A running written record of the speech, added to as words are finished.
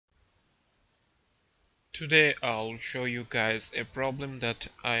Today I'll show you guys a problem that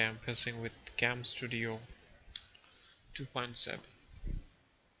I am facing with CamStudio 2.7.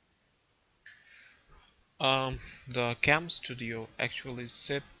 The CamStudio actually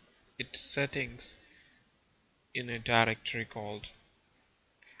set its settings in a directory called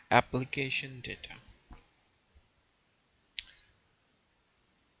application data.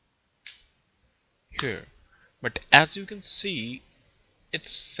 Here, but as you can see,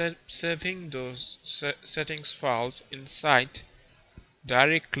 it's saving those settings files inside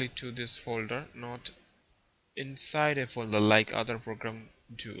directly to this folder, not inside a folder like other program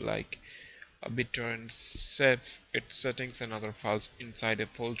do, like BitTorrent save its settings and other files inside a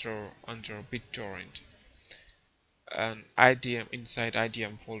folder under BitTorrent and IDM inside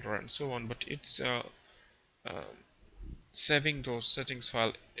IDM folder and so on, but it's saving those settings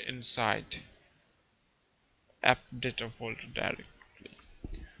file inside AppData folder directly.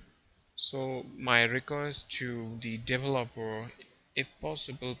 So my request to the developer, if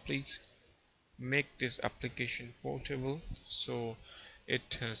possible, please make this application portable so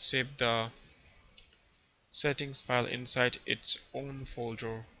it save the settings file inside its own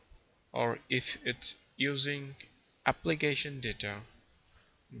folder, or if it's using application data,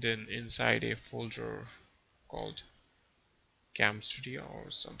 then inside a folder called CamStudio or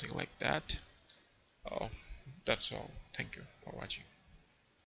something like that. Oh, that's all. Thank you for watching.